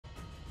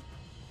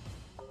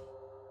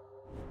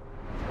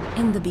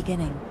In the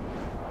beginning,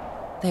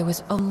 there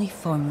was only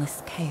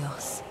formless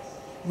chaos.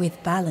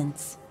 With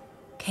balance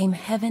came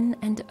heaven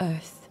and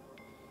earth.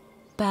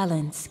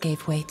 Balance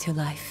gave way to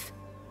life,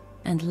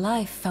 and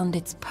life found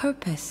its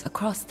purpose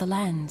across the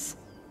lands.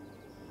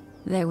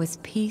 There was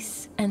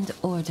peace and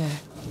order,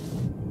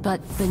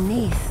 but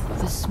beneath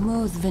the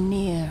smooth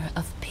veneer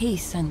of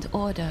peace and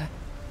order,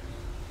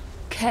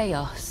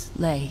 chaos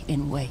lay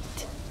in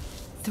wait,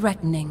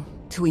 threatening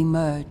to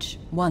emerge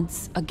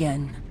once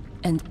again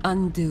and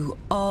undo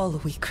all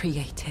we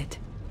created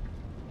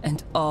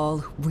and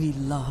all we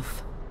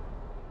love.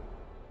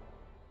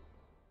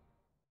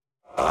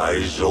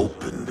 Eyes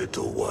open,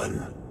 little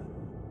one.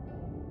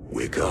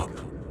 Wake up.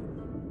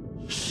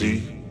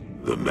 See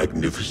the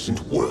magnificent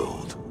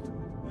world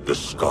the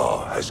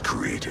Scar has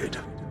created.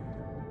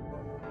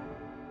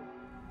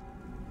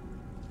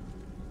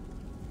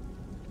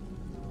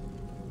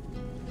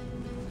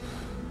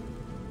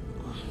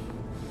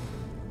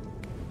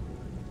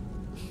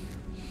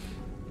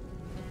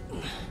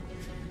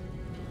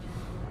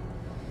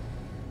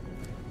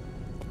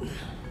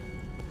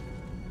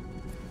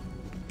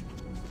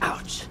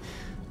 Ouch.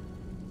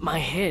 My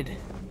head.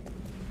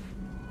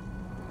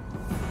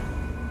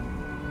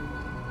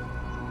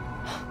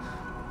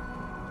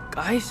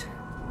 Guys?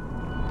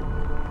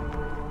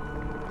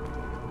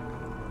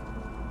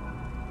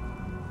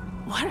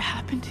 What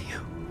happened to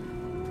you?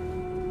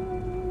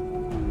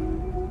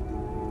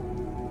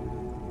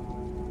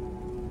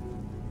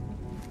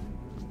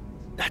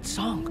 That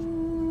song.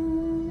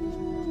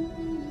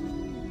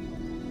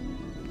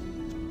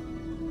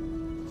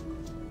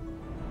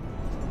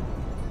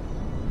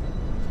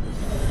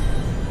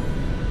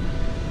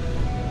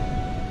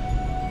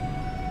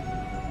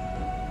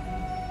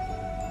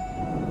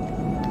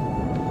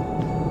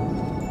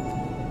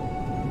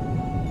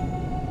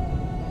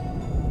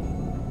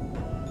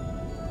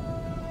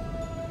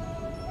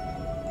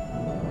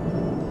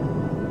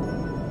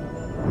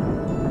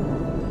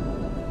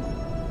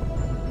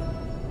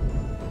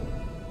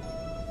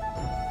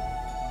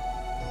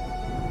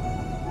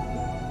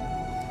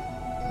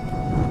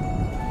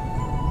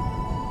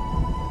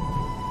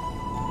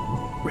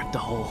 Ripped a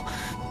hole,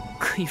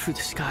 clean through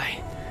the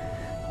sky.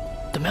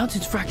 The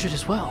mountain's fractured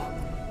as well.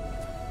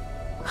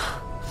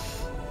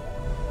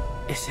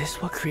 Is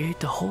this what created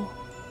the hole?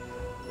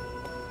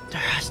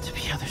 There has to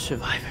be other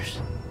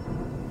survivors.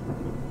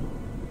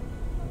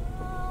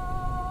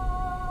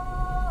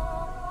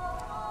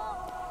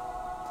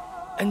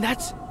 And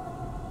that's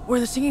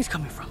where the singing's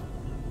coming from.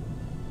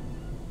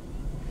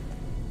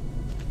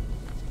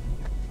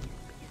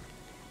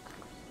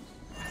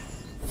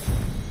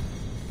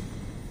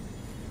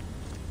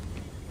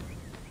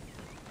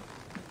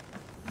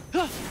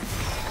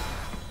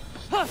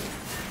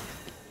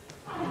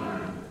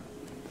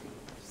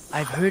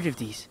 I've heard of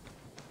these.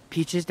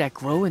 Peaches that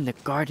grow in the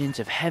gardens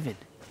of heaven,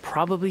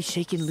 probably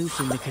shaken loose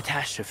in the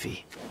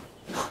catastrophe.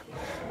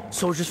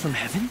 Soldiers from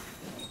heaven?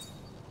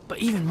 But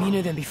even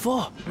meaner than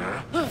before.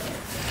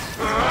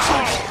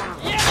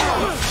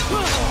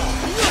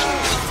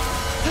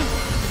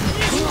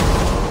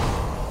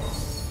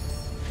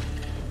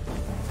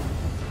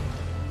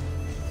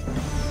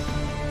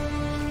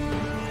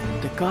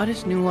 The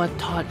Goddess Nuwa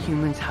taught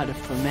humans how to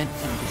ferment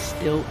and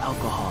distill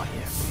alcohol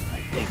here, I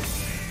think.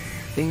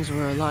 Things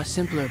were a lot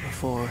simpler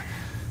before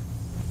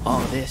all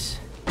this.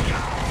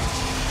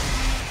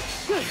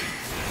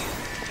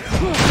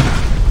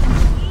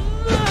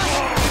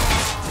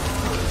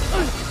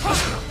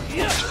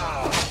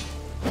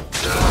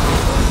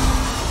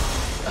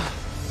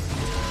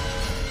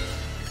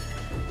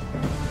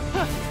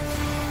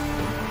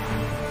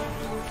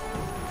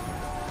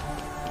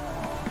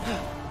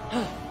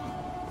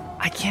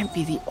 I can't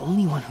be the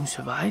only one who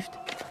survived.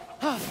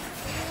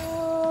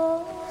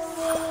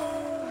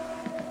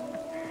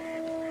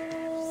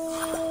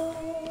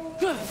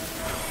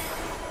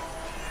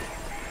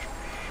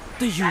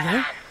 The you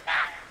there?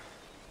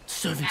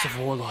 Servants of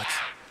warlords.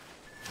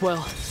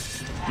 Well,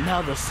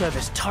 now they'll serve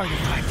as target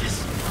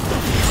practice.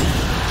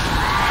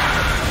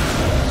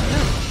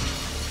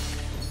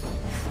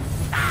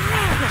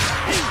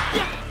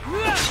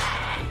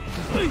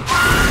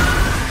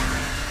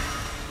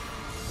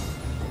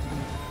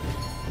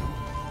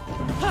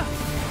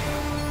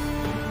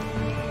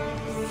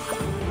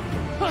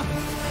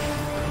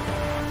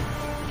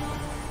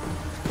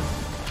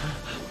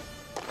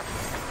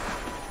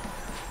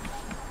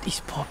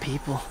 These poor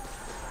people.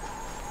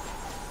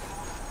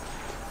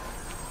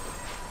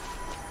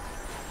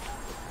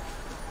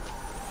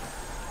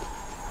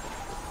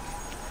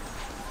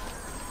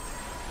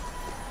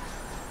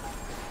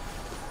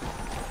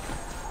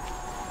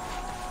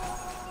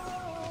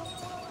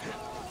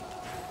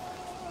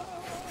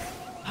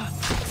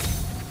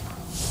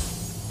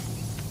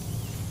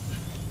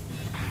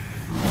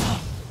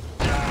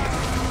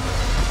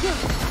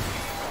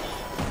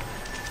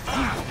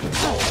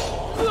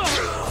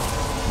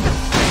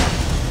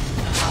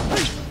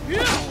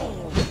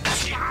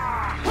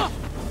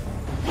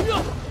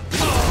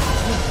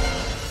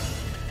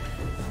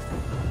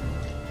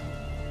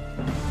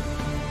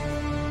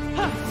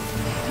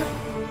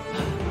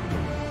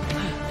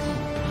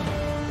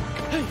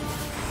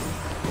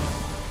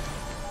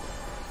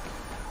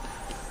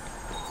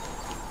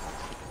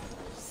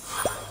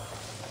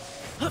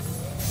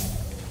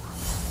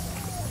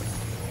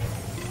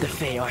 The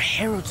Fae are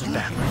heralds of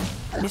battle,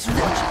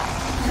 misfortune,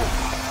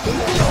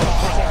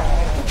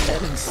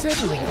 and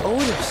unsettling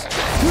odors.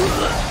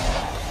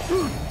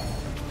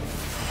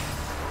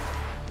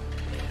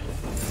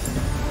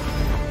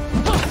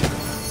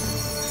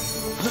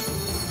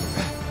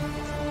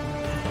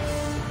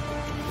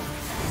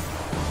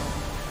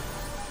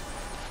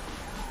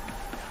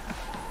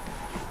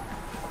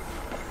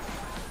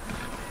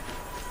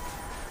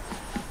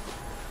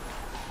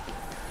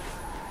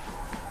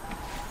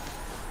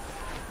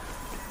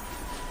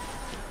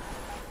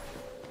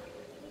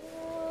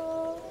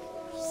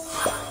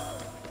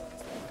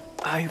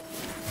 I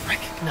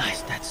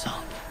recognize that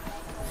song.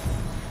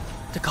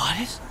 The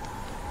goddess?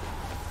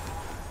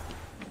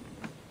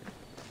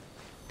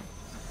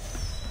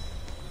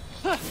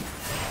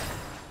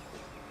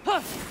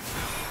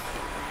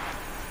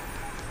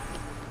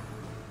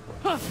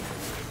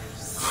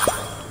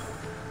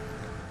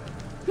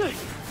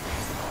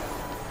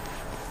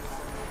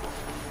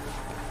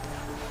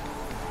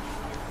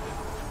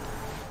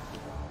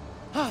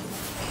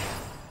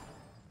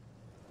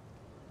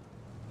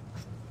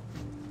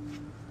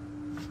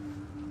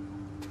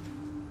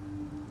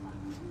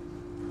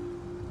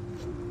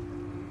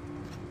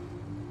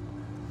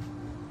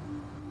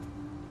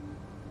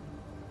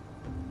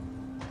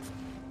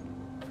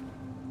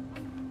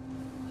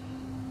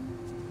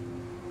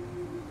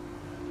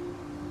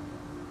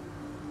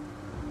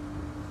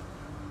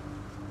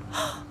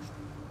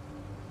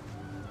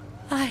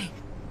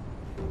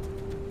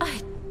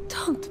 I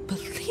don't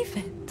believe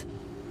it.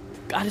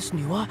 Goddess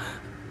Nuwa?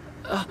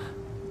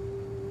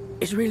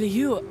 It's really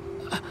you.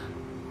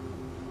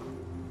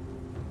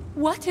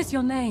 What is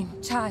your name,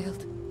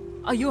 child?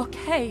 Are you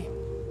okay?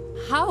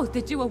 How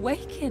did you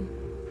awaken?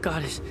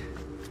 Goddess,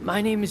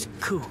 my name is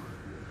Ku.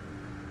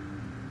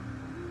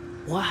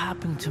 What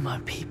happened to my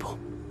people?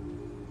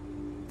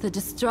 The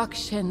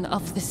destruction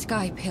of the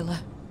Sky Pillar.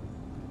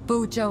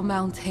 Bujo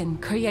Mountain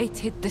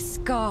created the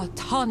scar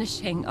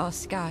tarnishing our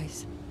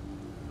skies.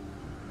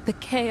 The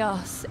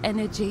chaos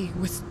energy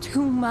was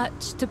too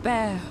much to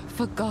bear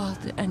for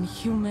God and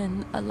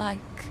human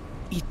alike.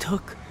 It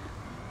took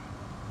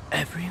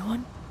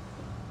everyone?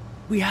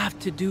 We have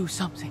to do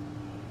something.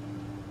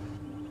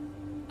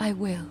 I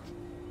will.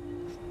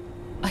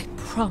 I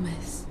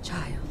promise,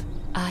 child.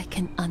 I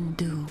can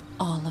undo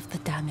all of the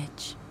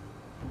damage.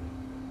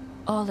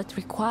 All it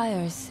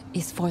requires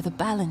is for the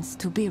balance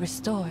to be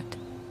restored.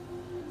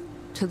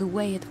 To the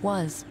way it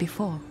was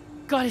before.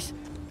 Goddess,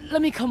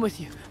 let me come with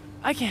you.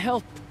 I can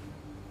help.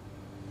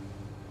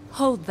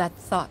 Hold that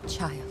thought,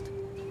 child.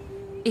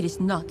 It is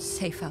not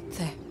safe out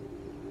there.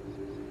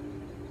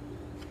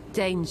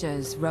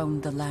 Dangers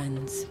roam the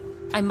lands.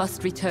 I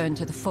must return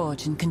to the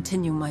forge and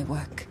continue my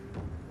work.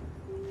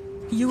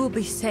 You will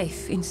be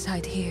safe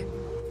inside here.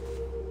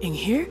 In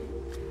here?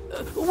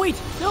 Wait,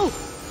 no!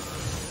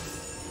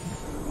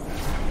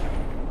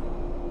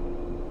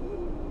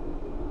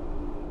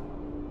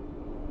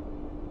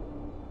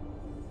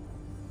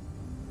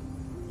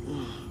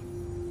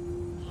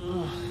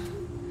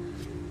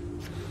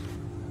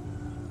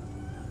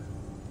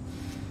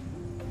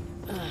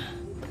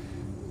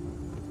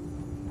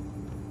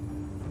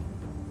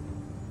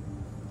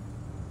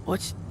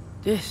 What's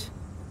this?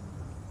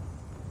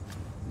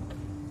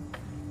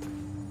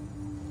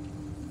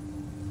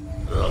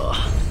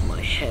 Ugh,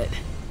 my head.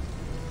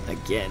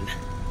 Again.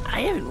 I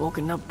haven't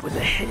woken up with a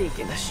headache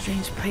in a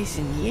strange place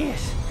in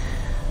years.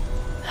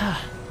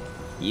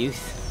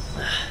 Youth.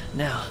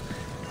 Now,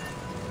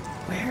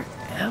 where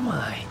am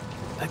I?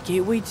 A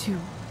gateway to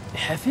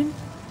heaven?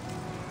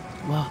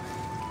 Well,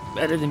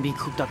 better than being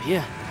cooped up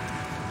here.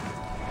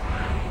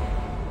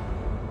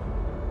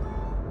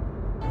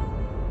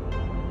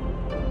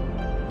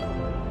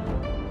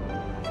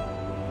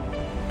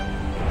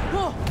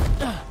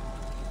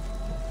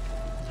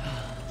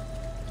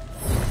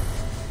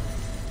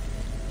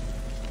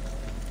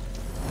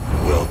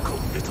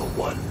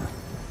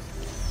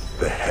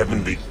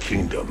 Heavenly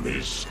Kingdom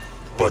is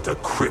but a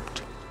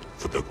crypt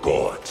for the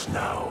gods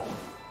now.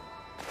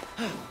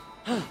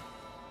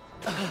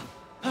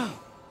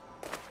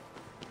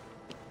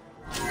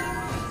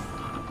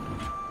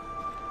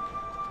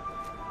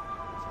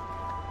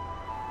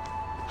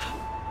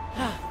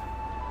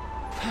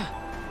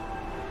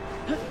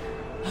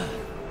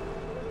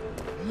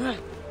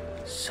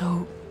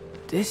 So,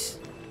 this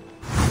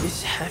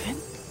is heaven?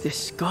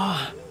 This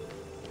scar.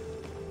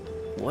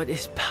 What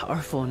is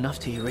powerful enough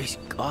to erase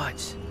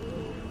gods?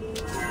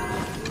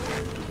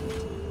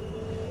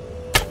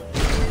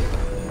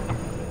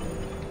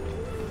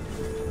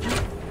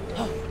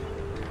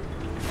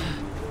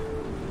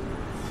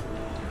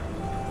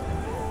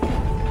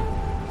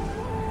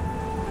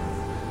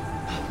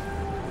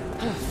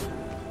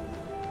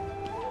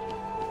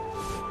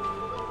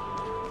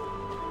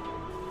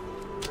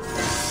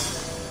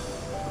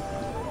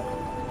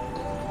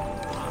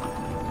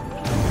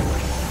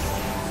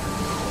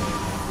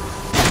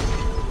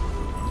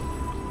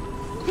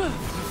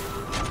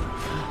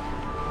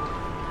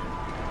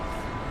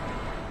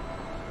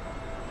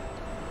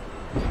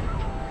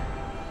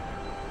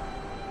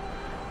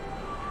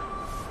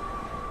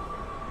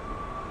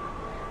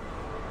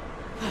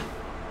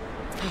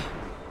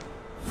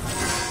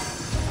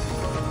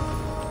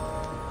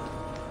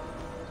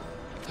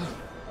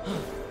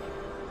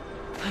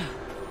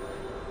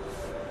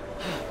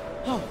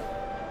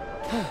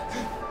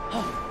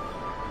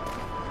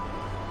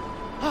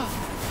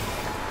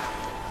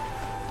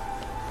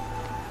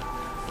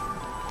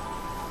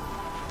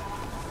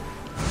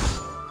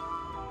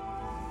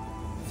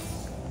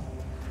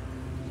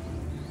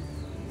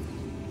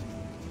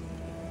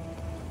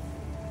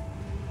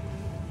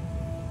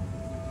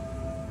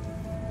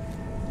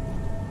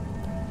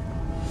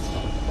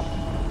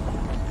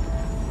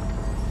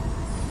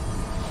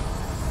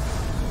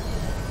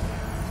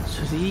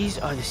 These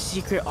are the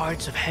secret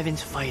arts of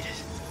heaven's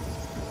fighters.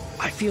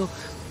 I feel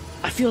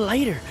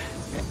lighter,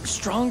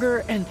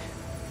 stronger, and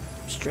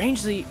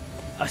strangely,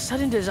 a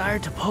sudden desire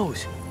to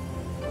pose.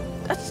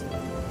 That's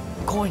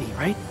corny,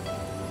 right?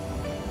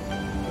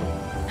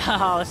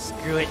 Oh,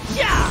 screw it.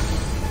 Yeah!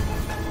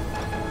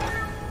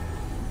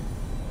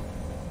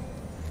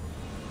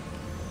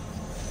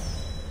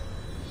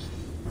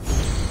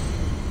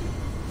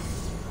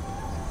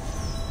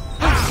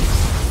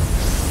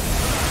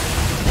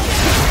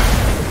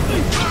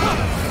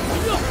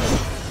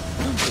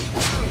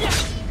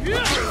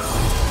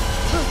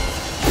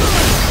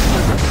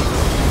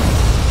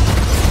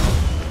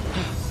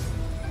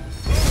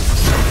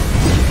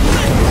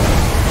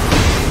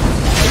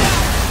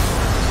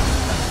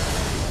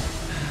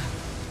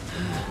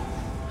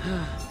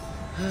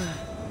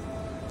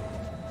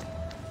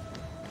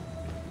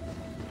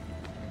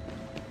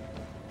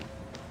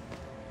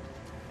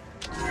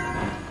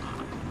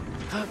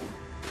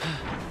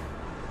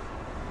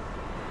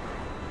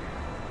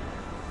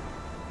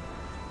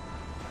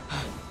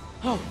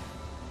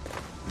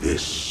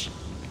 This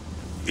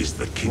is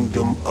the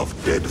kingdom of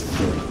dead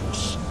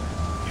fools,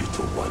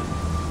 little one.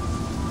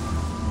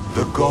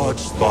 The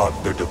gods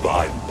thought their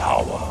divine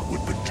power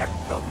would protect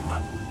them.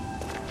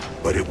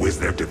 But it was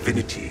their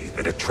divinity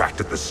that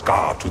attracted the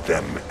scar to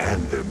them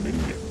and their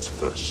minions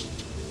first.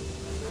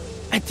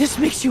 And this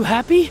makes you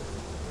happy?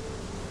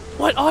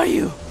 What are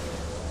you?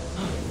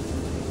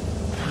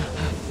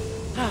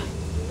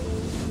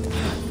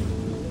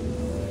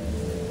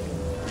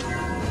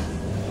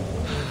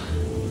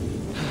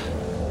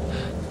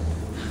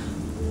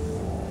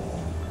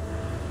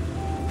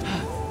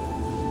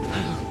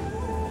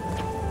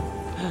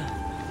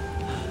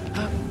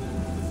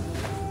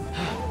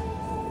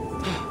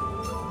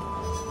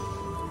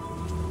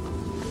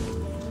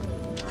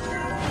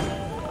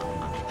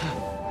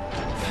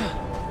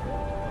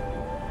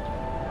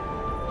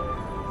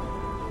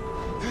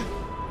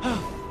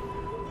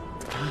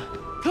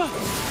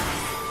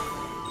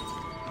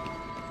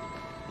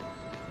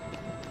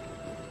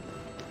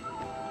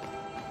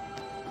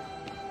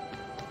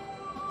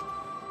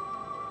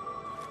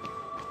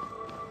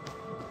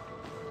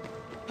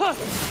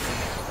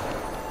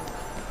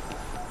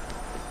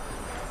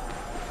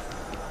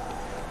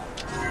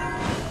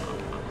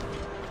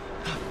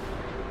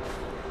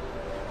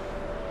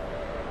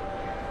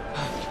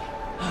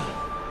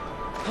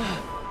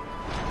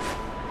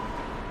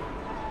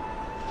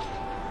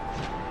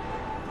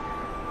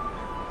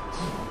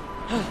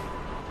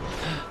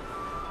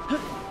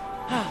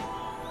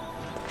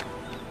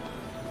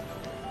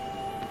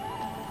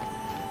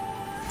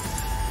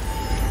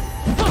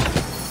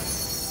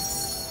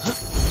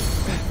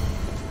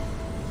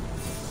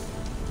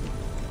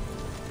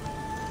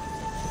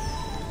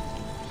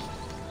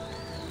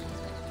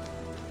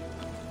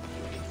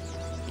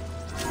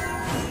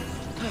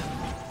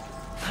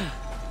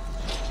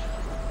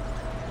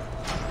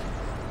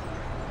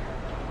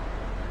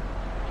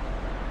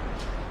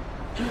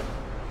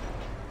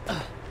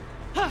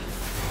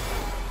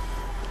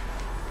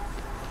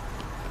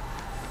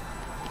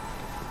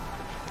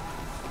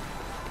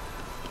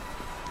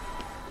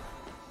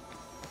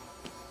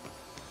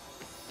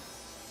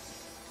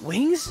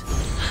 Wings?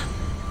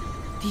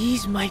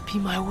 These might be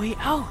my way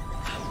out.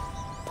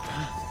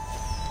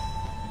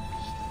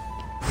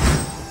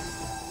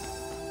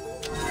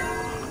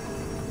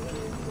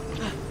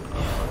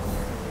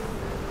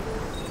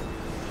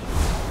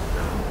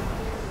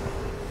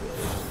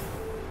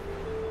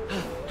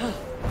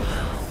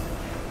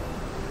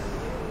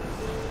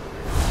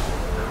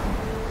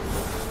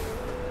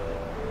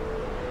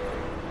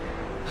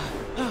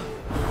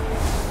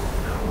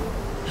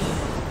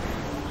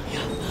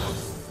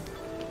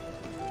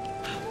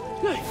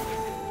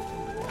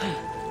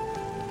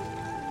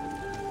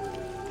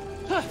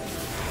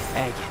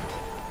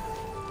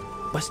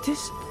 Was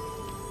this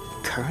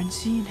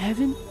currency in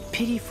heaven?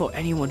 Pity for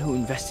anyone who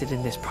invested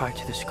in this prior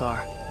to the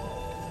scar,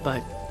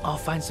 but I'll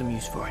find some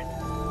use for it.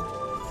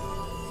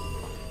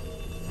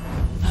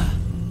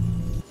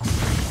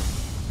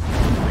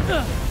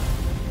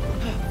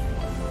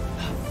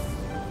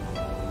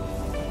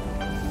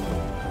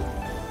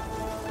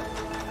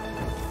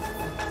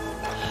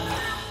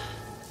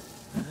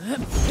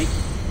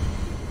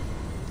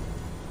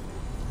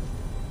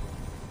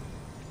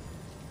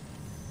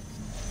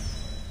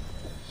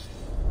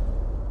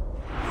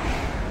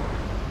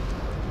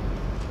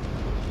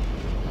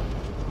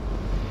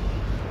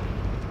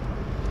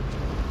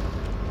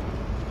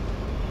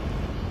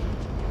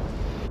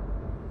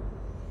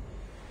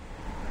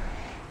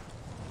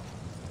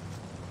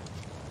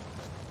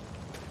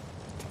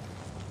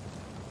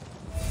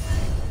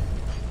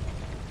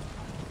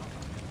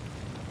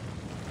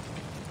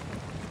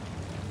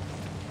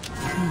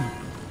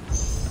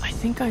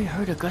 I think I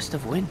heard a gust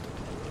of wind.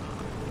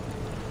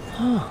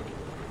 Huh.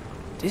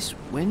 This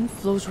wind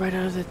flows right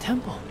out of the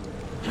temple.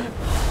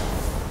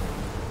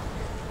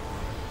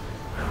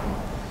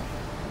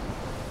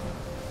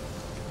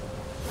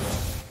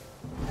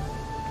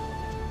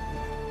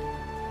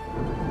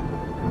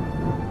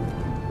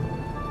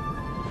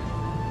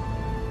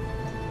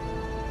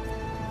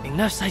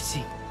 Enough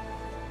sightseeing.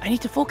 I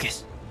need to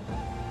focus.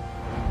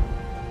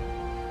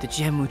 The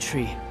Jemu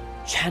tree,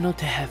 channeled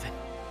to heaven.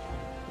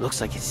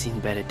 Looks like it's seen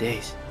better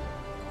days.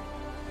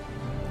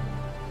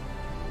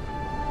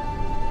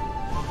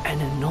 An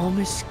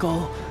enormous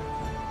skull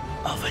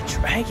of a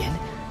dragon?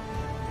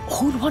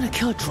 Who'd want to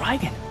kill a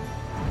dragon?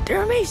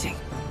 They're amazing.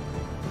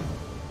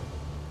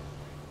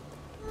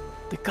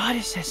 The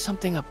goddess says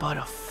something about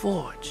a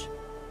forge.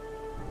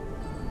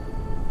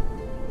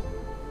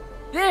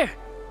 There!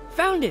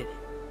 Found it!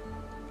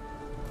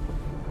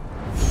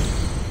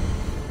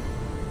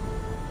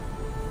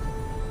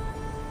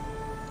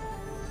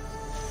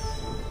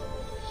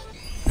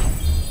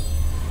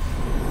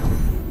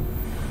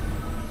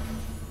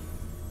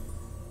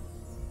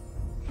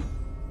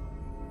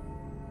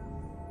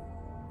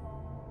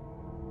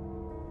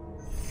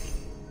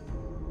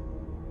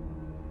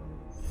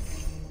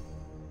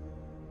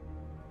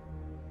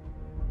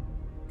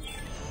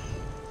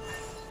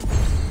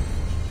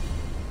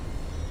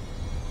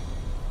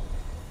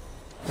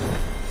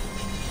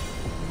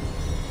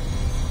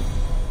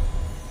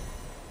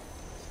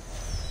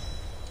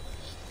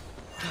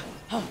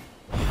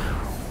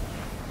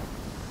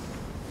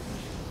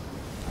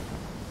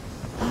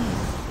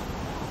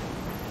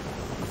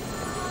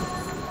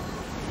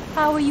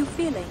 How are you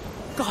feeling?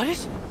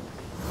 Goddess?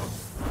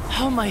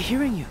 How am I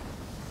hearing you?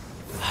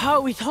 How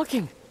are we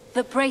talking?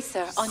 The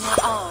bracer on your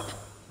arm.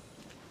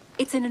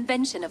 It's an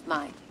invention of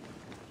mine.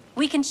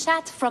 We can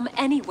chat from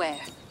anywhere.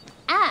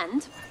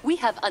 And we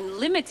have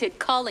unlimited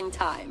calling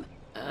time.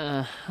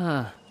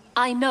 Uh-huh.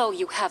 I know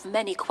you have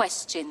many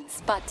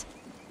questions, but...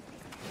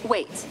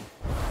 Wait.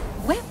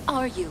 Where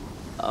are you?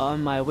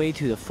 On my way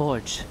to the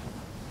forge.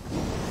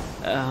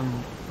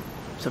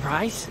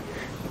 Surprise?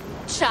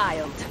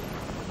 Child.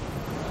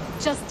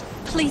 Just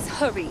please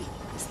hurry.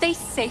 Stay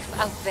safe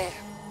out there.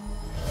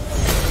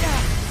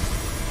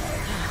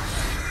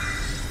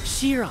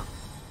 Shirang.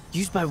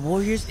 Used by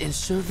warriors in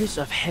service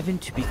of heaven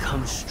to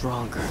become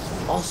stronger.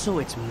 Also,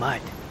 it's mud.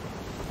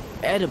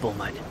 Edible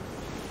mud.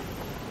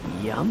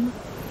 Yum?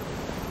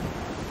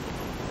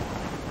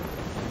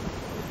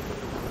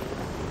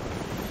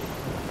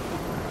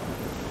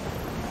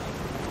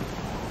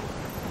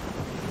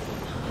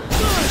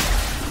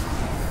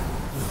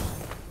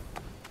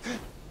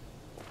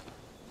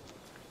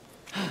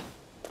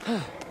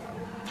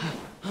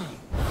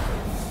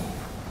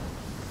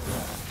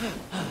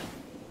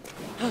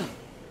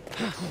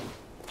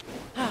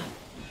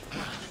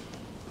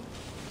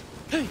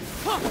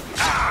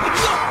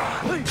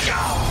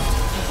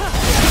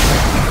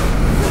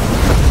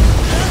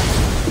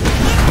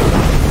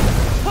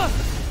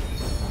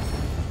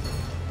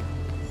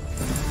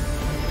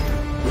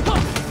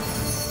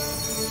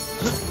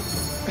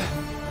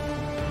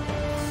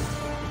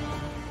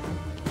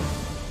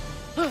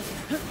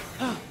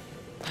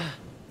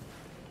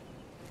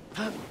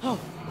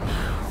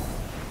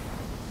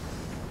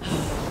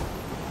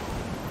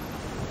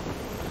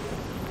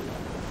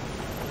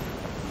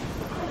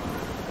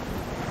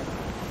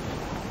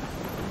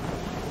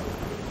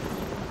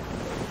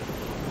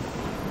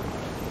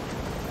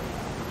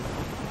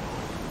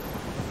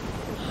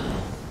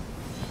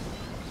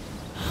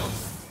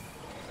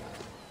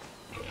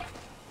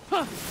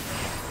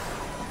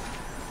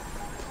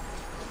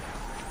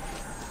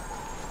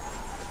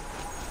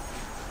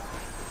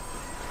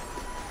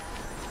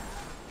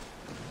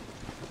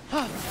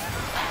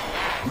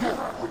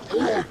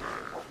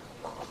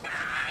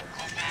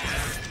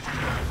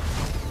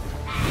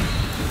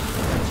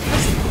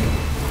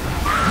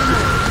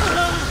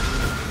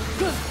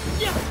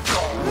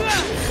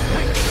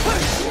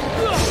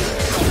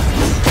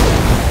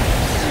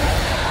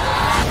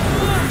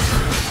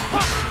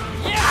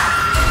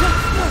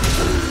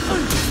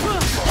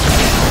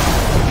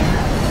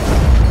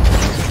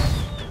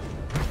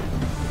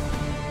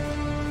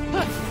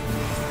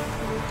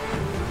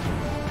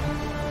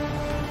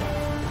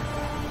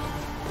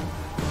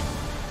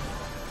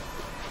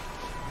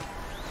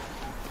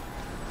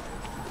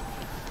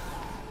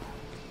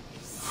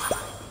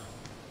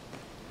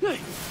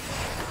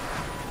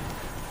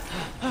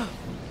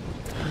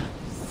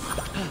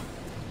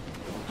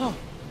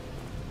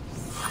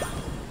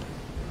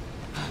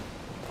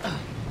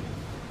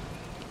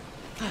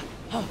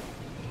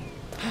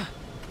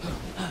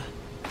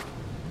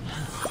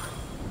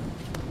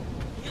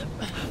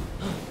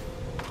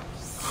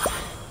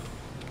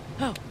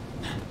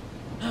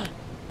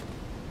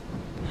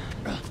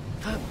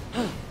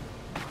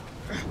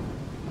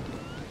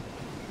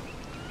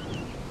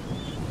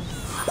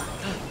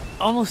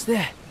 Almost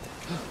there.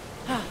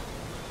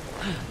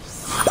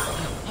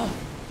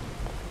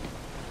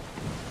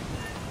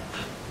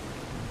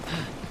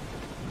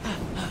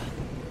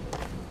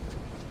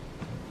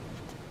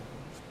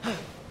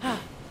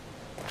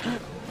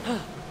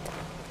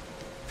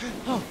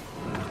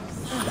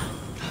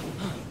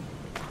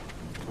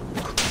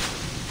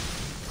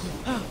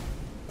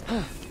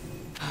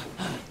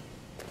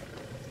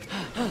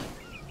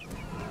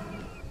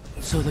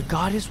 So the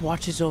goddess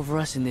watches over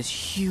us in this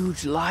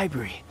huge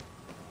library.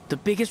 The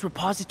biggest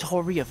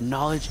repository of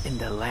knowledge in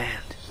the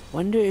land.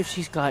 Wonder if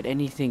she's got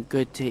anything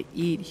good to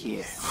eat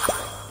here.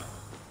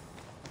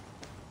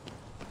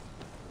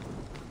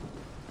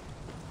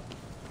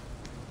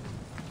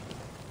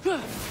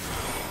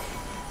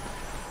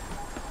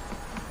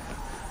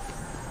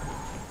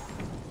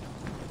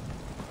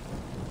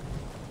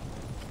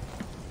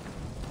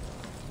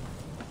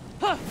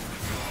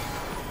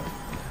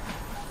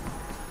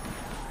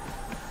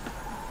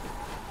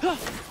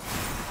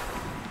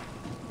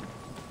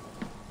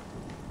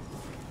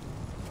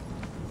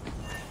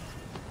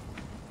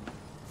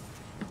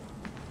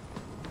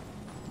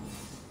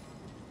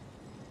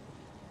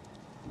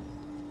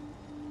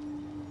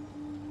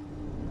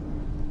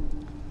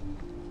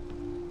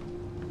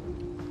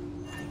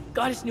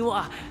 Goddess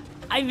Nuwa,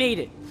 I made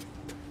it.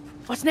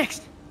 What's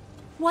next?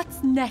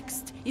 What's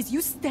next is you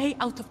stay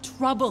out of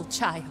trouble,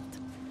 child.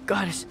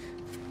 Goddess,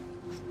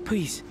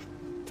 please.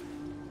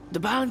 The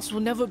balance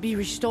will never be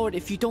restored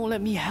if you don't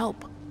let me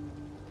help.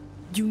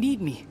 You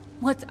need me.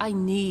 What I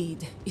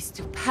need is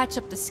to patch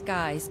up the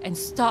skies and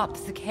stop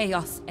the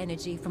chaos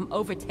energy from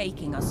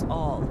overtaking us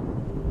all.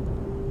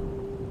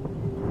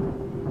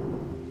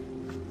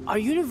 Our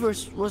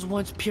universe was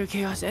once pure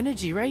chaos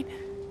energy, right?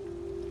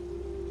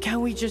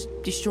 Can't we just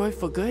destroy it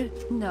for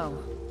good?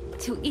 No.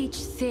 To each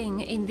thing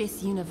in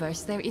this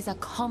universe, there is a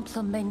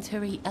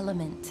complementary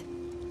element.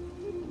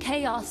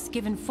 Chaos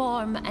given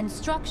form and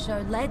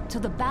structure led to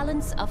the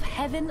balance of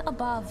heaven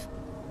above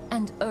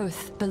and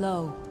earth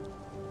below.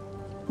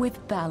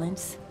 With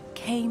balance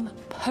came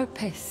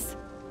purpose.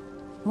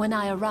 When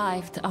I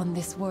arrived on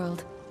this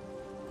world,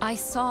 I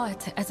saw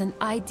it as an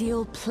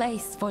ideal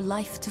place for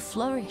life to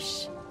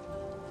flourish.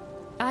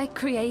 I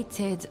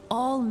created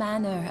all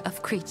manner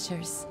of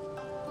creatures.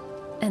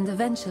 And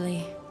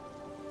eventually,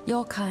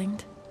 your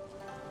kind,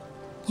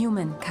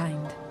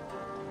 humankind.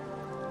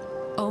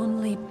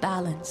 Only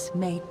balance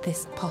made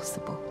this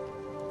possible.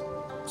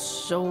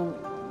 So,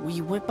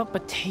 we whip up a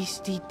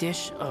tasty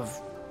dish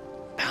of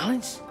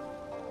balance?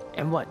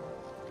 And what?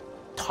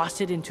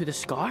 Toss it into the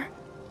scar?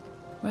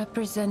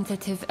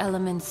 Representative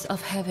elements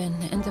of heaven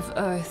and of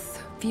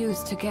earth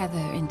fused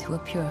together into a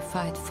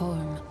purified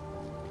form.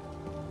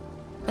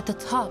 At the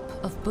top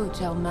of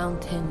Bujao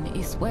Mountain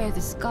is where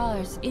the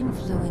scar's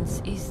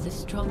influence is the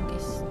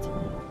strongest.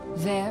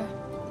 There,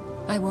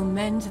 I will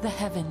mend the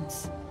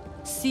heavens,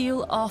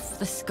 seal off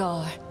the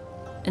scar,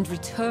 and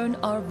return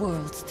our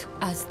worlds to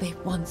as they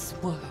once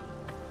were.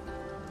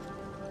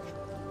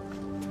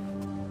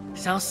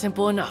 Sounds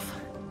simple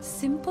enough.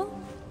 Simple?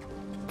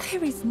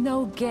 There is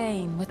no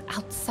gain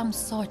without some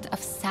sort of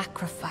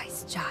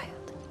sacrifice, child.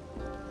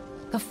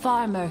 The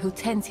farmer who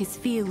tends his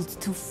fields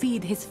to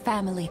feed his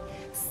family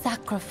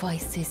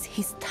sacrifices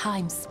his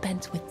time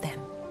spent with them.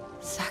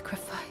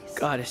 Sacrifice.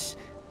 Goddess,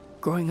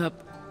 growing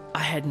up, I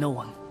had no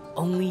one.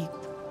 Only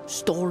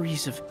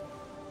stories of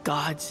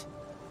gods,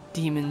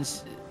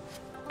 demons,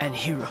 and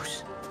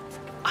heroes.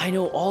 I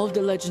know all of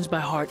the legends by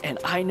heart, and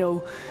I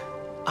know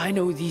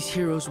these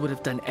heroes would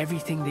have done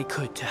everything they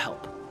could to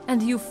help.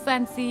 And you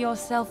fancy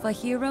yourself a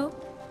hero?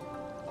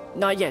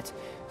 Not yet,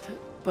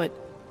 but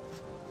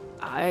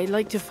I'd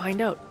like to find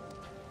out.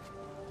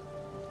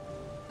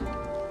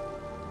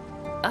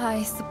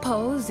 I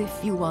suppose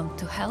if you want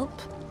to help,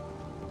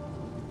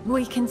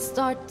 we can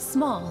start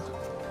small.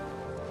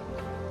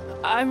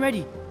 I'm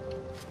ready.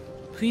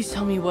 Please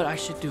tell me what I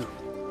should do.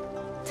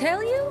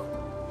 Tell you?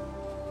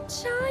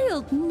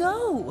 Child,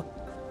 no!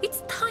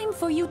 It's time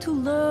for you to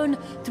learn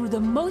through the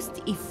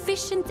most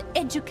efficient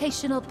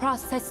educational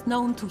process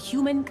known to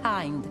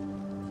humankind.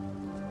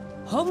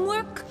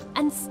 Homework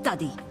and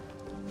study.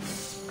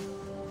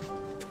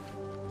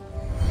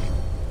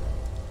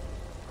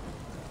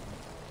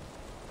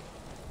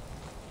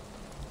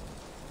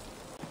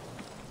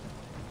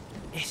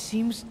 It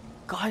seems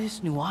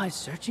Goddess Nuwa is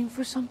searching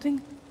for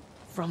something?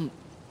 From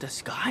the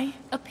sky?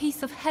 A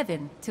piece of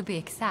heaven, to be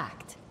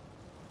exact.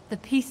 The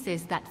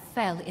pieces that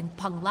fell in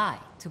Panglai,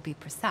 to be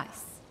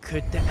precise.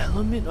 Could the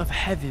element of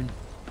heaven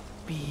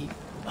be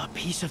a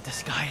piece of the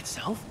sky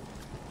itself?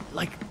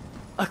 Like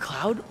a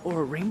cloud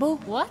or a rainbow?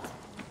 What?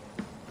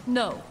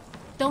 No,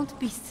 don't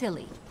be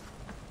silly.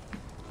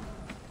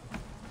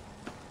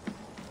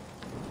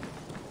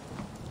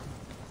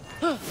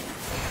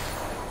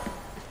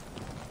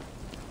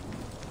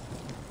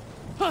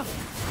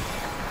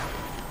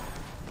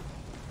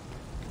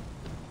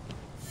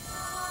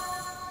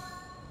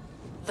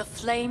 The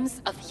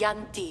flames of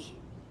Yanti.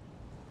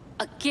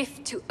 A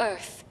gift to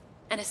Earth,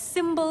 and a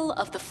symbol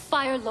of the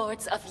Fire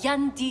Lords of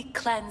Yanti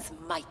clan's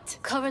might.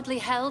 Currently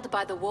held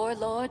by the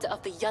warlord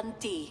of the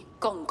Yanti,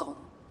 Gonggong.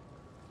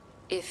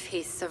 If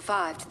he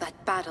survived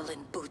that battle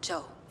in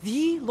Buzhou.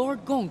 The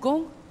Lord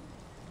Gonggong?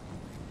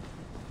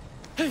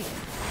 Hey!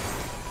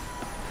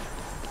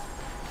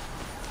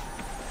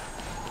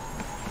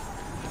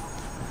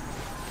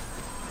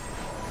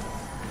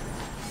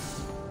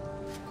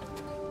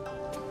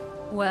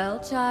 Well,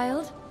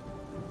 child,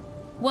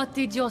 what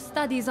did your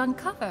studies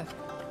uncover?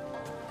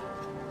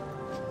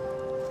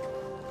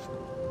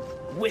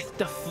 With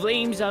the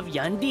flames of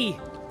Yandi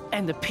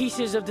and the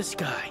pieces of the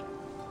sky,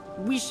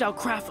 we shall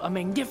craft a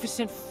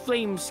magnificent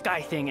flame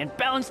sky thing and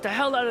balance the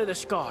hell out of the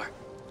scar.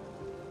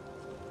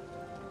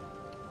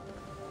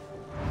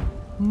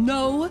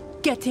 No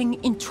getting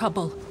in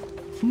trouble.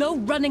 No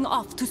running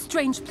off to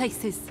strange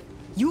places.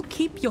 You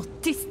keep your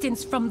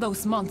distance from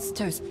those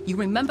monsters. You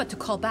remember to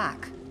call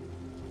back.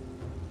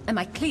 Am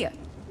I clear?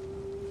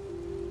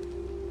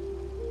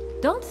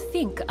 Don't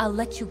think I'll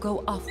let you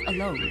go off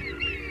alone.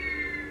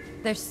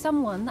 There's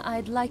someone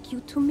I'd like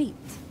you to meet.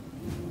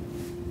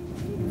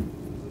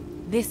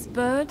 This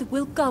bird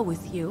will go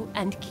with you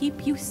and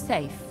keep you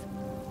safe.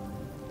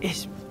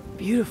 It's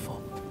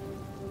beautiful.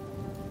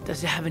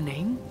 Does it have a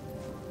name?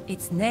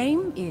 Its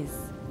name is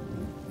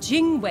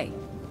Jingwei.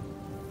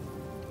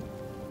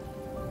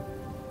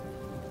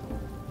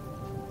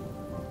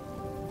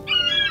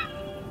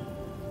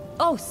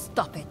 Oh,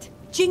 stop it.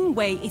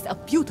 Jingwei is a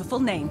beautiful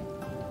name.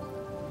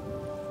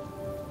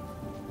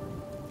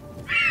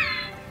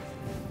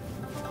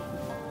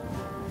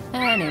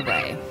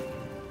 Anyway,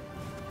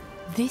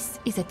 this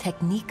is a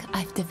technique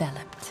I've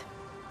developed.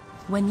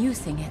 When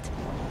using it,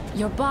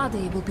 your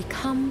body will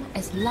become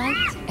as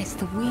light as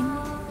the wind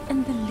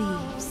and the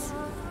leaves.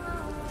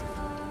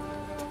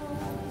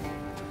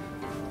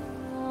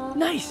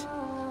 Nice!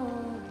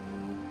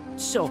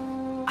 So,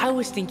 I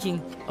was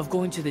thinking of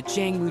going to the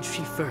Jiangmu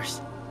tree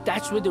first.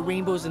 That's where the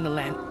rainbows in the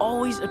land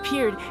always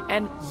appeared,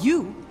 and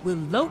you will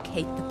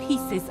locate the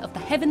pieces of the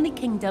Heavenly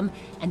Kingdom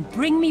and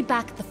bring me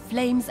back the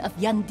flames of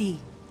Yandi.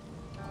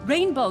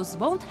 Rainbows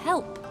won't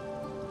help.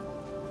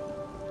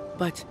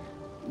 But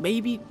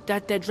maybe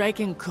that dead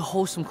dragon could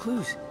hold some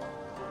clues.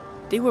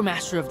 They were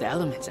master of the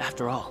elements,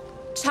 after all.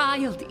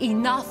 Child,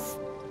 enough!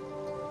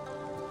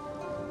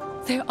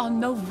 There are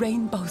no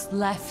rainbows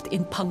left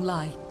in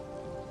Penglai.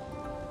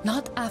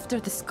 Not after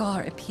the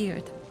scar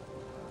appeared.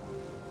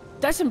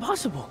 That's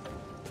impossible.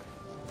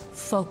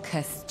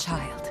 Focus,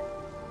 child.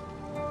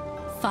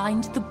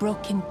 Find the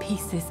broken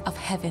pieces of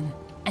heaven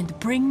and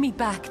bring me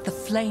back the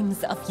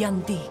flames of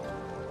Yandi.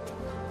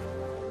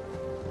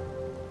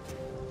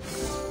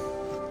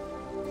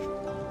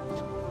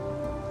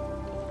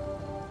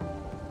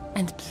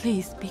 And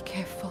please be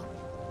careful.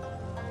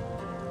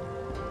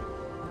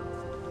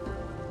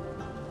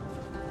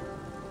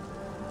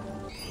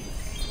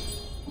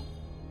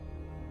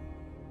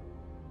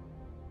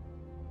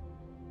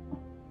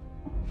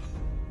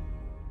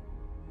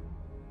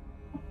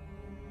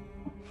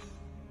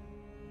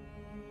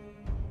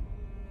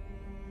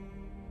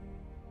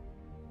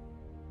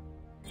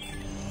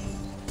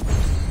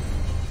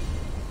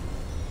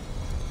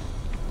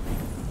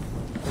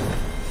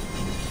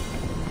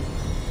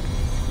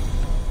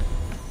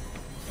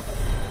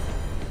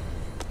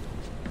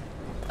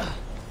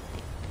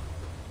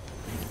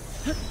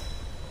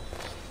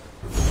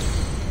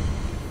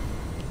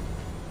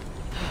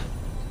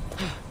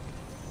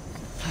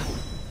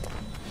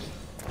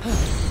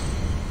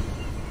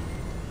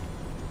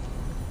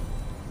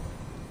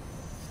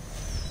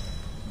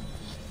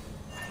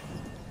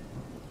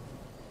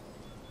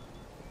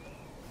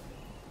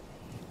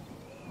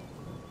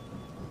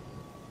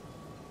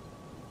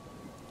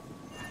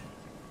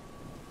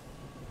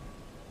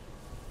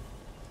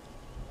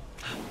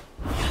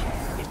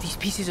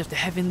 Pieces of the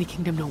Heavenly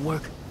Kingdom don't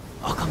work,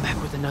 I'll come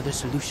back with another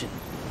solution.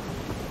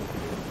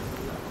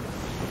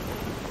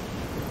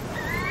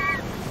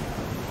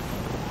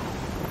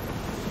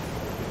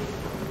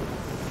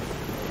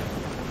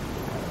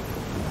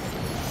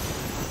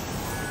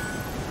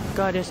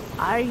 Goddess,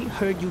 I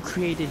heard you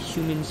created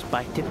humans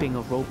by dipping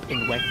a rope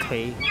in wet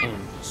clay and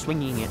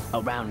swinging it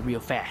around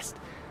real fast.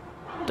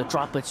 The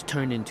droplets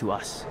turn into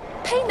us.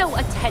 Pay no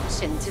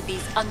attention to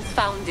these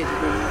unfounded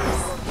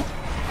rumors.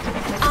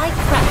 I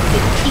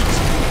crafted each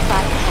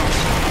by hand.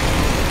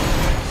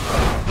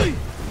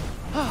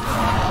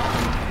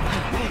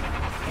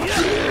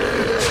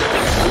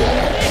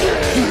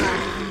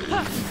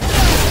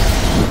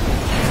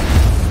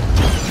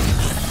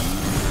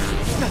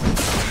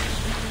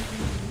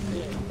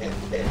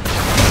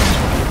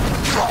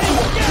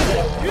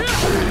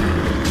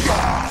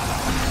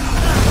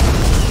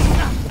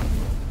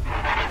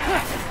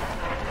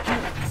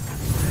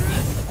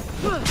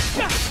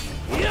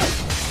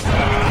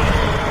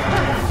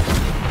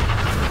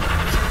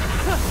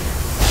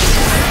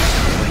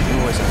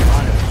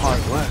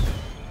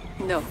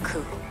 No,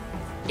 Ku.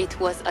 It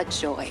was a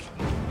joy.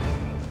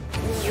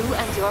 You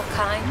and your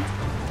kind,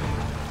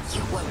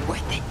 you were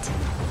worth it.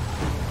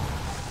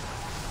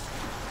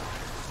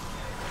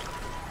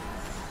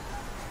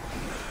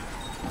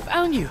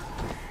 Found you!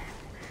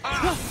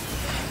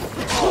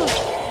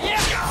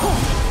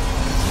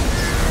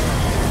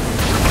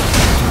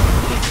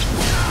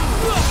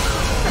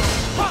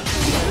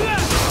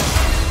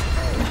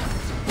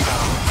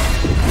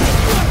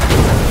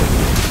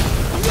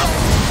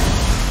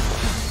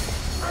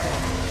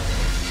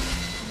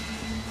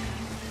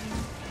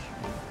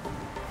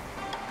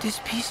 This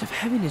piece of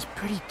heaven is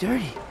pretty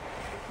dirty,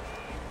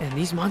 and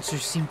these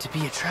monsters seem to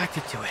be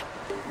attracted to it.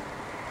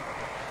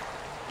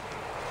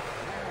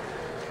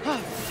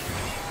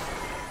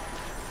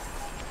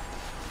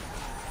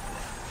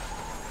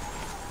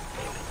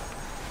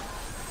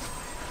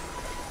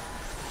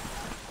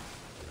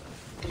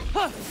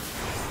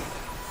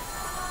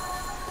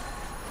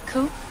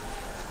 Coop,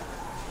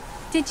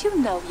 did you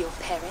know your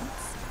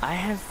parents? I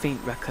have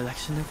faint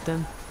recollection of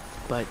them,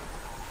 but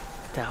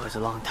that was a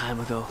long time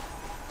ago,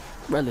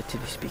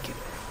 relatively speaking.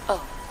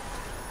 Oh,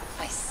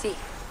 I see.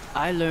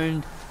 I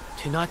learned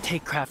to not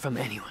take crap from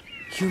anyone,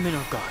 human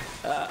or god.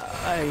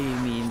 I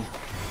mean,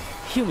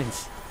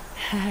 humans.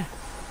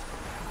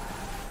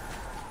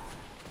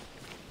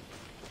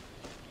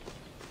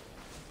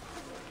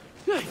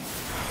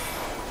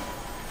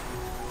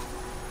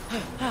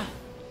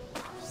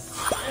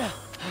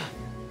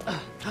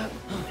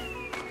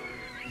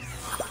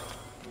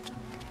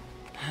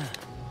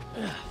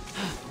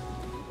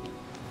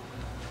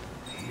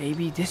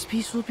 Maybe this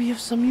piece will be of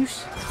some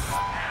use?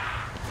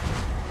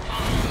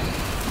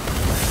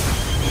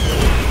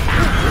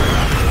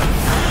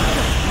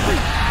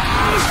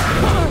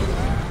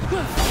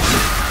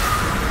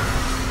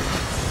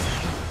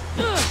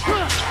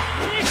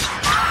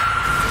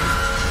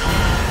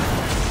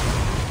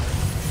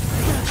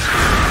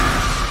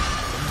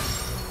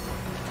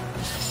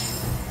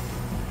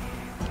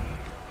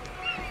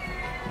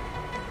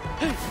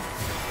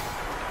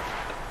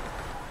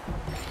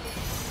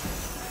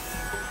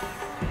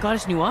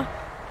 Goddess Nuwa,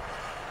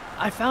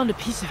 I found a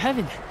piece of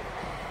heaven,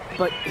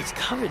 but it's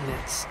covered in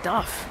that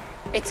stuff.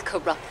 It's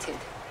corrupted.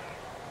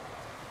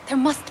 There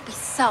must be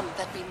some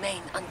that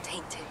remain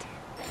untainted.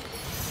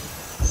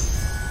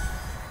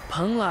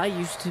 Pengla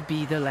used to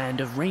be the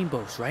land of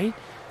rainbows, right?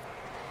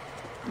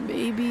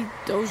 Maybe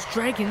those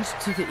dragons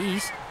to the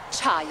east.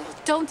 Child,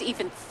 don't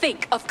even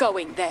think of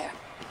going there.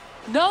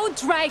 No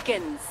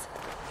dragons!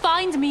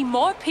 Find me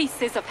more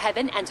pieces of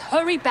heaven and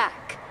hurry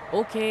back.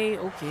 Okay.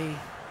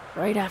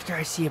 Right after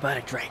I see about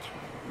a dragon.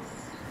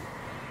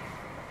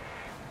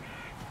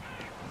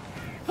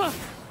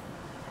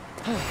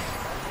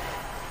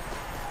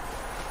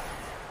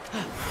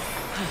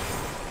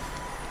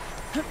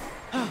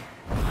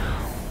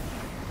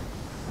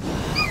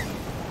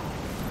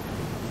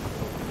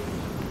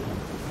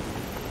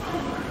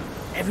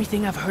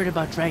 Everything I've heard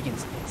about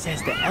dragons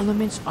says the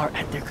elements are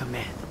at their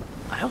command.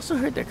 I also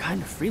heard they're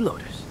kind of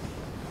freeloaders.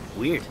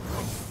 Weird.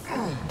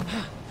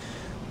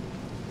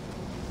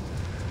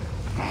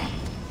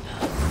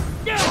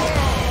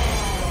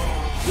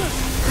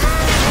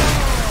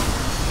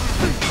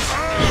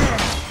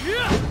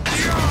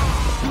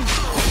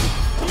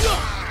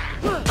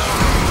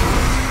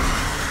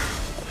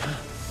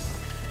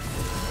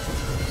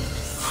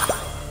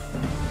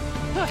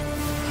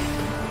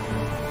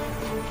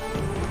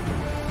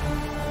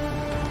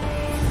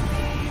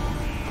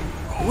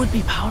 Who would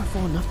be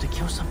powerful enough to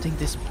kill something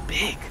this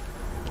big?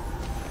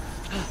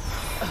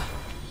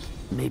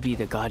 Maybe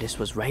the goddess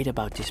was right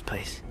about this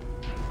place.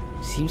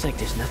 Seems like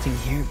there's nothing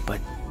here but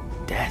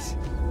death.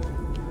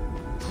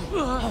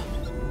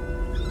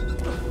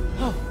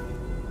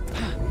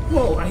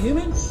 Whoa, a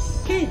human?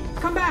 Kid,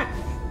 come back!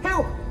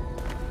 Help!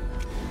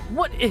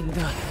 What in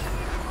the...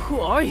 Who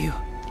are you?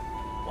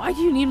 Why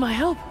do you need my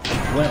help?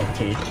 Well,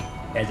 kid,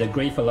 as a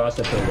great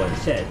philosopher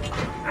once said,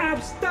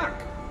 I'm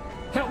stuck!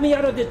 Help me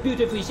out of this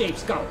beautifully shaped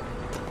skull!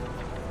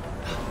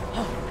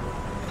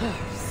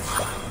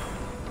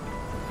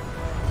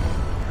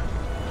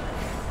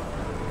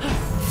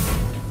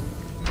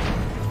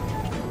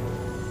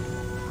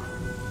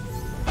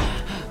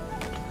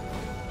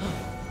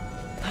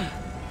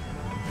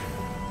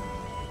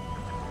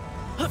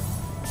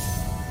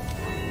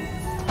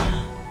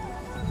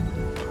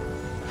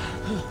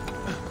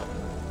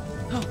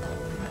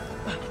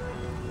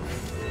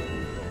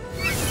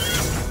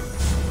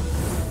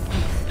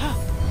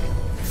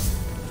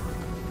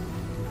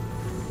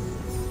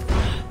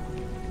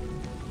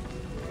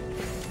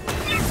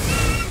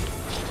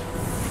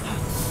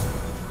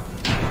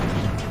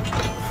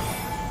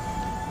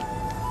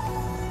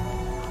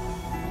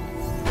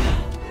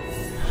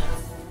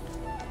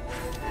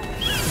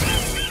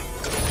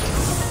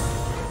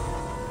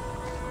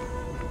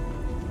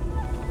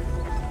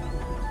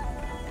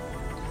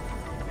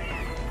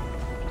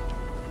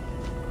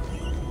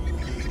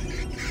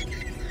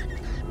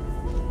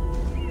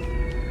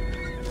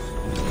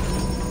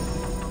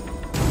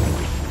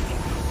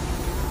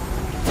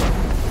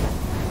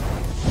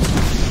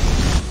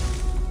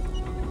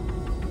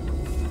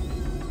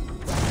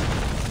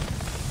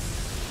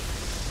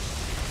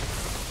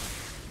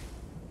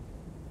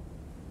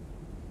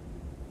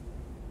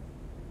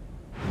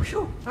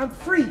 Phew, I'm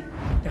free!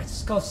 That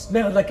skull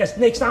smelled like a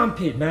snake's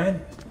armpit,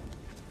 man.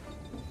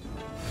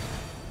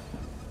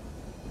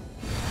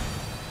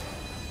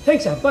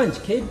 Thanks a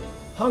bunch, kid.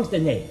 Hong's the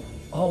name.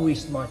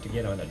 Always smart to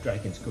get on a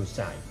dragon's good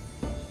side.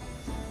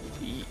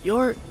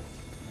 You're...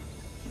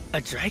 a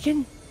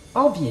dragon?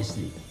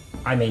 Obviously.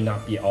 I may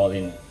not be all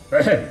in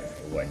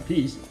one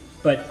piece,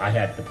 but I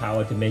have the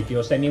power to make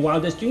your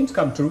semi-wildest dreams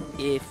come true.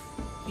 If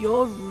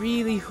you're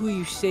really who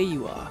you say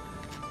you are,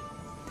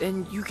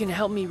 then you can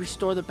help me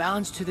restore the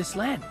balance to this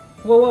land.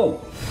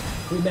 Whoa.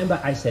 Remember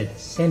I said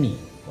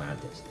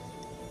semi-wildest.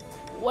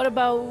 What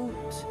about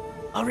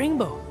a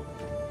rainbow?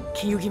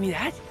 Can you give me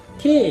that?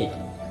 Kid,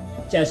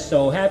 just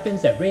so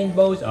happens that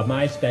rainbows are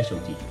my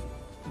specialty.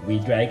 We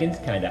dragons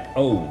kinda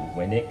own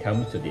when it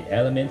comes to the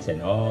elements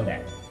and all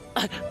that.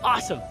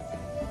 Awesome!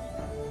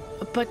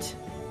 But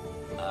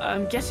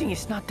I'm guessing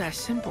it's not that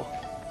simple.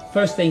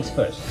 First things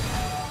first,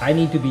 I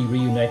need to be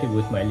reunited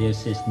with my little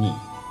sis Ni.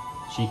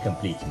 She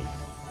completes me.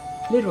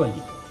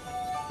 Literally.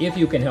 If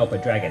you can help a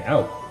dragon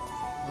out,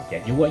 I'll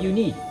get you what you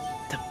need.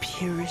 The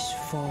purest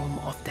form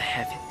of the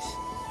heavens.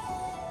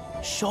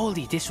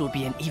 Surely this will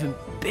be an even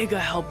bigger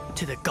help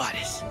to the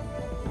goddess.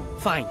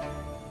 Fine,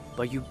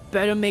 but you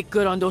better make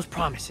good on those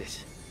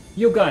promises.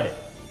 You got it.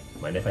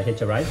 Mind if I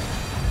hitch a ride?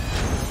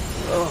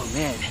 Oh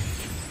man,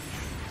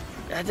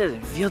 that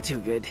doesn't feel too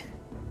good.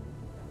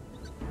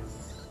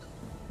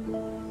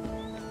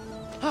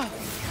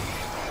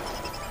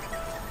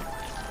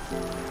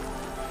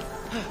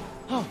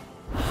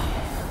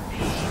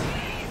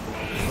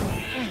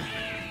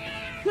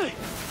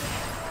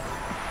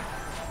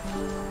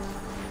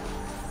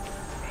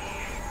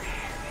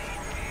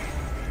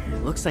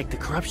 Looks like the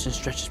corruption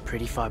stretches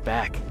pretty far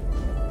back.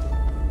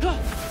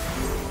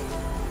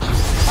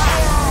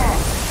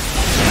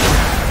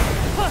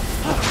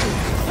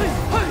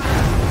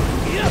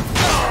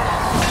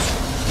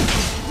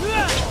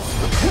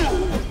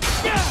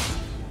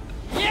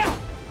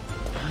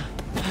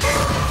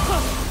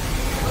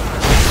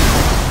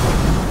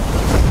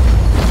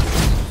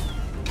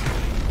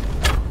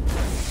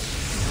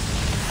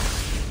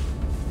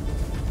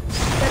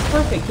 That's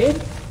perfect,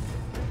 kid.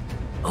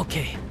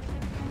 Okay,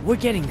 we're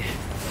getting there.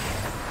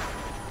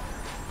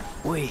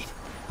 Wait,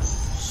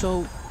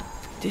 so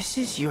this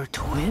is your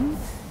twin?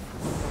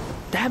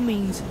 That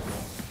means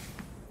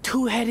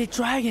two-headed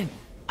dragon.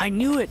 I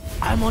knew it.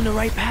 I'm on the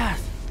right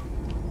path.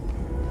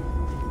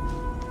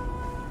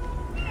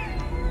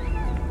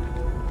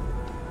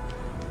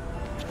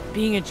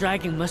 Being a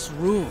dragon must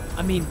rule.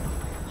 I mean,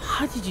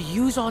 how did you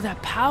use all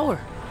that power?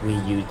 We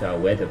used our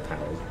weather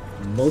powers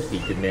mostly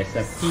to mess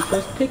up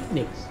people's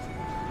picnics.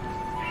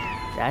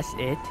 That's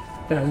it?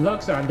 The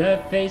looks on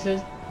their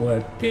faces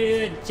were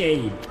pure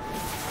jade.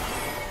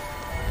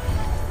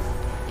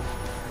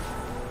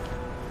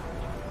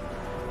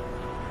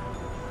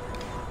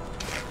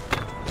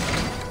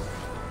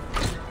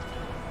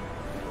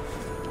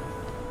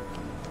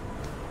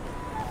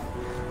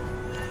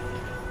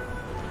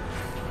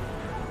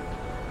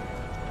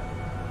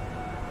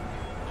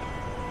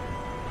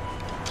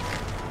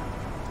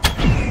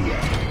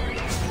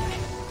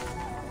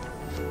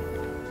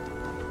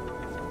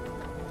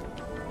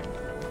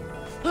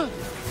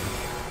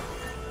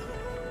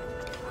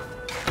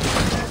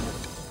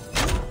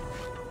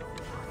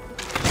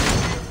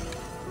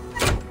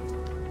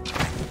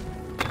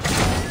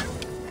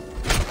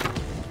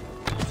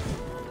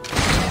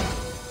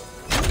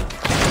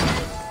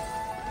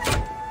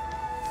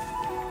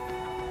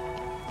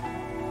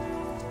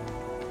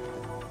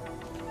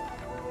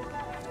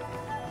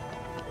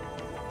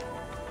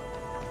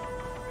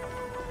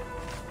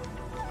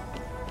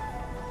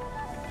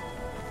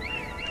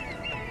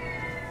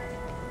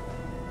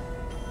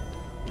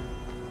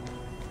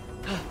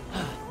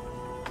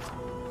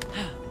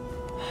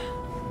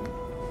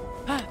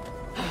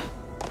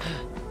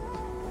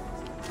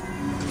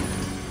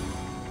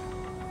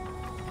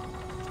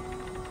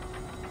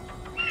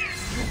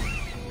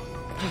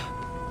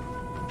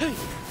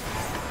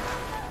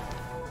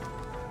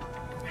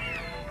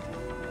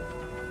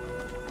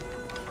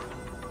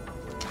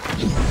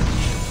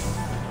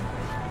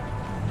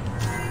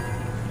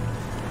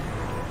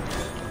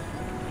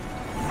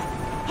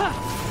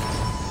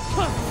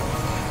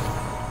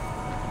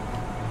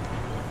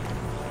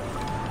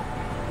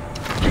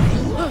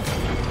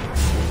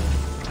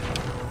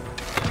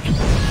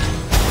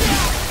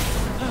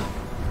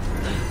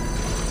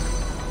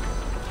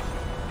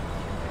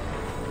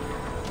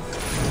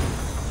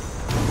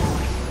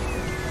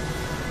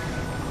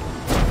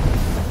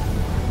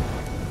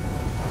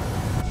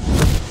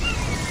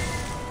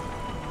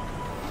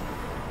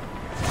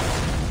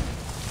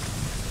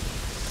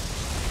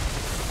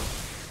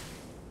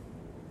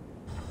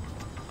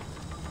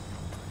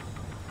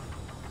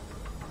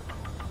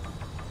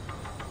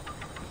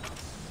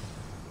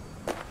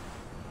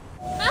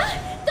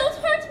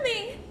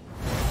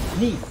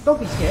 Ni, don't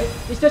be scared.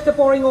 It's just a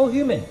boring old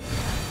human.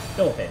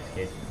 No offense,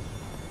 kid.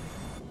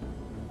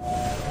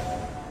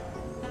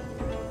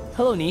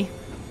 Hello, Ni.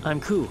 I'm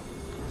Ku.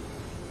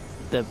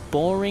 The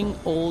boring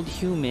old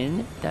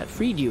human that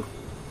freed you.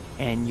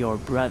 And your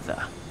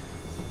brother.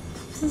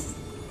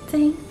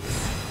 Thanks.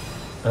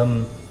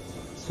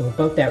 So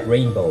about that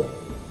rainbow.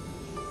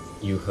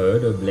 You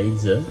heard of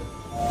Blazer?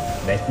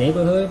 Nice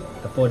neighborhood,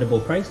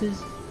 affordable prices,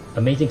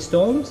 amazing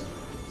storms?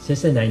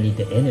 Sis and I need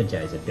to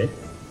energize a bit.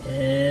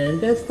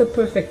 And that's the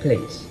perfect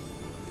place.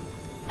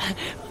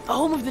 The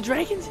home of the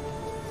dragons?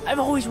 I've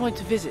always wanted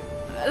to visit.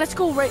 Let's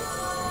go right...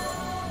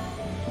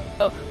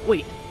 Oh,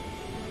 wait.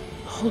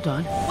 Hold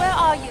on. Where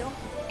are you?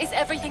 Is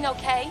everything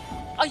okay?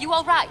 Are you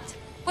alright?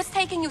 What's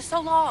taking you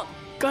so long?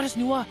 Goddess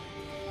Nuwa,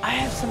 I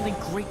have something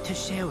great to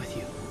share with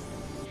you.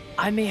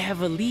 I may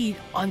have a lead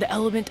on the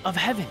element of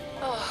heaven.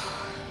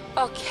 Oh,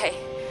 okay.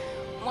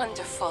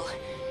 Wonderful.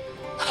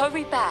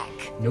 Hurry back.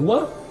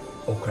 Nuwa?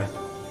 Oh crap.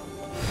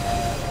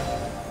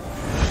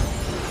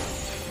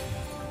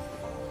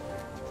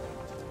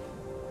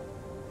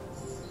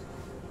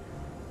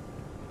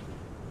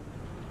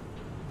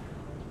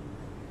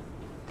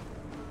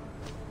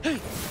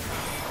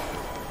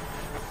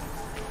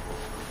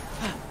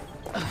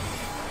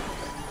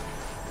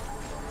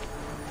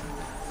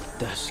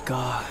 The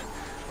scar.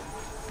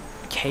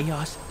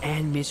 Chaos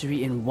and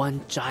misery in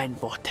one giant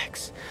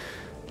vortex.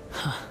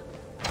 Huh.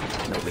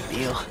 No big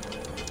deal.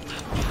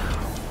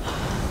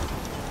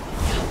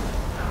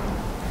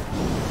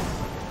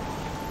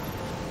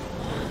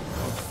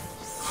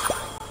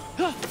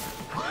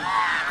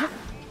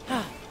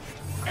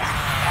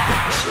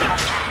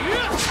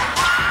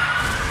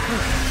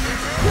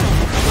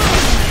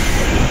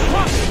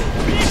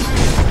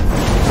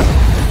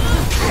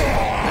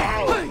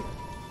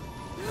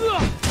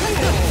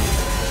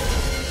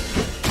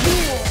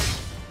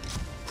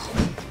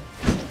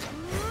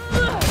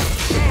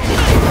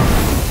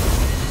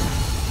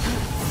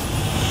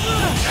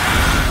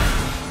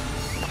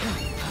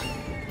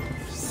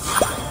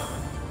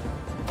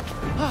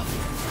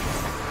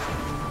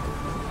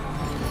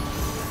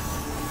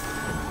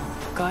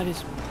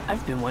 Goddess,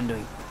 I've been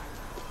wondering,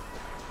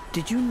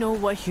 did you know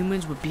what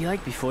humans would be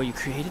like before you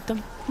created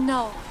them?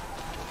 No.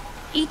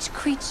 Each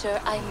creature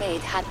I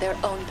made had their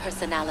own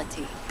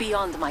personality,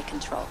 beyond my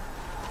control.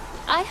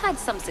 I had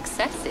some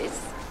successes,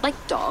 like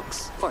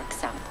dogs, for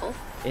example.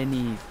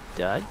 Any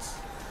duds?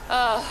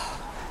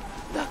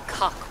 The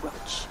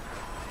cockroach.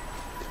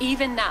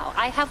 Even now,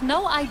 I have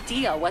no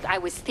idea what I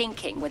was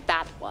thinking with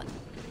that one.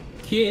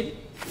 Kid,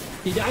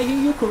 did I hear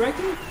you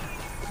correctly?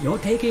 You're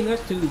taking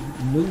us to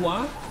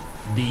Nuwa?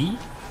 The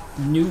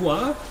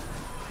Nuwa?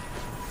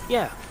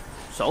 Yeah,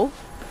 so?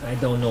 I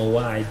don't know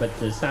why, but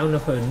the sound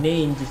of her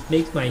name just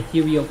makes my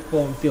ethereal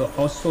form feel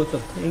all sorts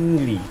of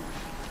tingly.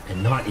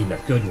 And not in a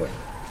good way.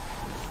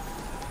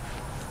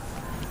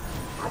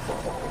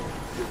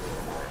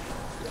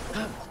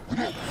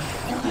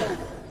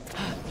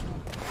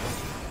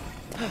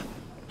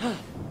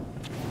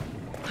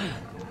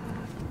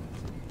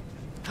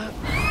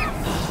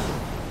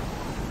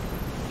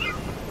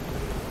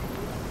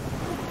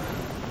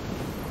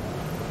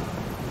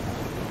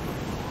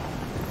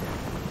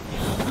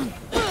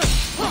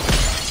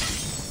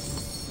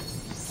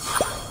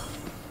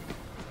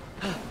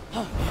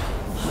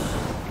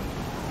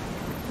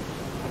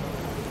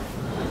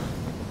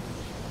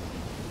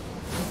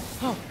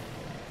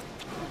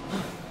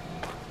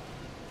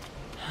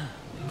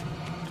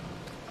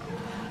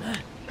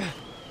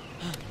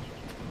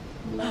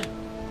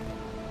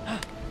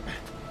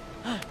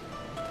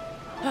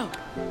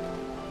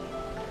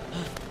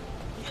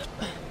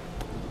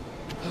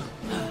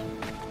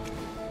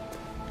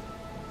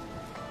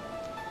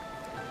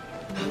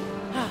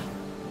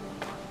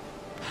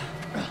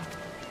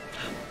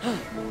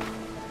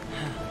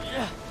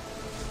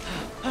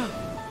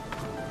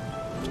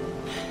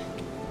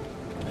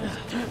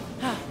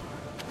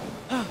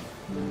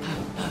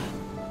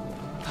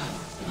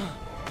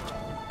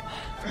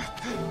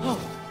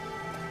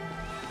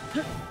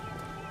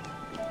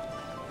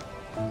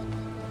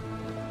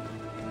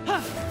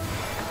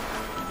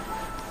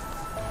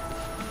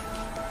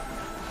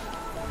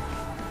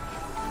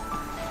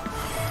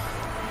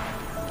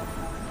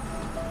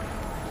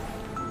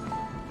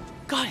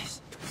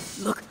 Goddess,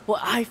 look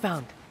what I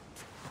found.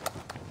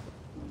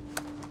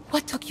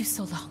 What took you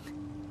so long?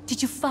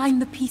 Did you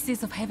find the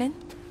pieces of heaven?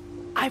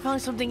 I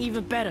found something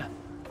even better.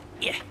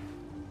 Yeah.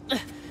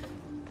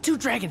 2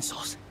 dragon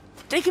souls.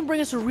 They can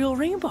bring us a real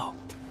rainbow.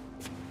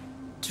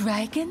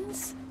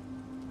 Dragons?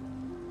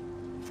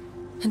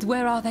 And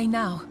where are they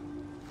now?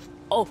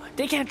 Oh,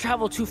 they can't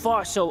travel too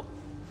far, so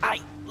I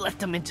let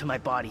them into my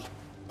body.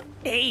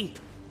 Hey,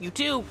 you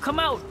two, come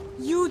out.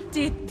 You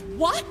did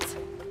what?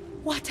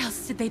 What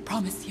else did they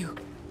promise you?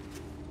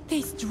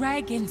 These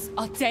dragons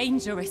are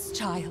dangerous,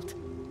 child.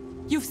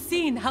 You've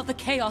seen how the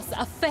chaos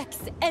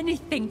affects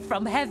anything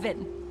from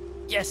heaven.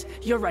 Yes,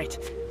 you're right.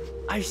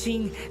 I've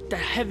seen that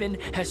heaven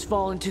has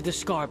fallen to the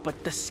scar,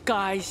 but the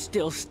sky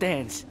still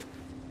stands.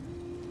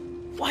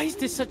 Why is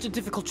this such a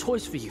difficult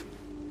choice for you?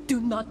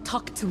 Do not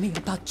talk to me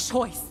about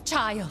choice,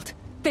 child.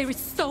 There is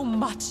so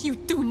much you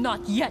do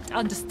not yet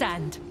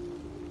understand.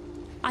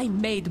 I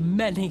made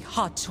many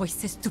hard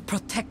choices to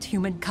protect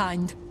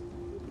humankind.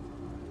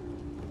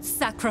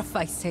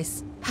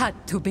 Sacrifices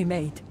had to be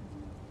made.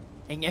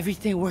 And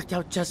everything worked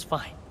out just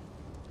fine.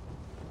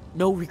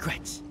 No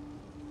regrets.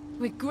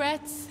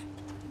 Regrets?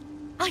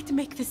 I'd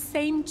make the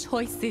same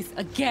choices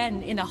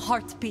again in a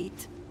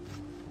heartbeat.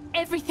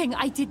 Everything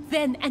I did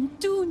then and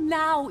do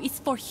now is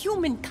for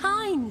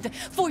humankind,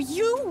 for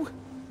you.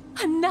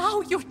 And now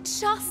you're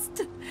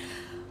just...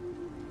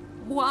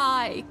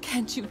 Why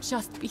can't you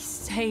just be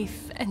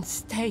safe and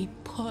stay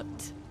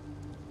put?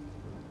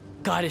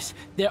 Goddess,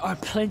 there are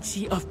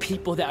plenty of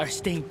people that are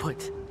staying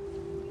put.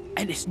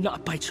 And it's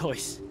not by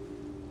choice.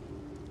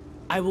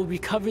 I will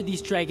recover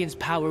these dragons'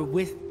 power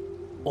with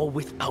or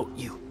without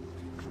you.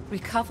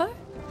 Recover?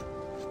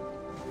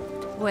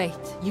 Wait,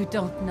 you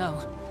don't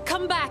know.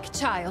 Come back,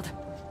 child.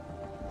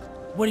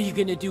 What are you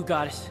gonna do,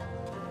 Goddess?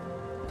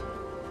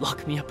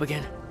 Lock me up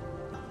again?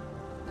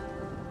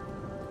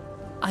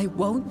 I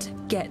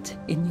won't get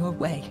in your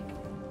way.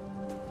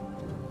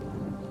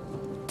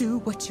 Do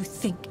what you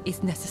think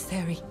is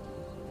necessary.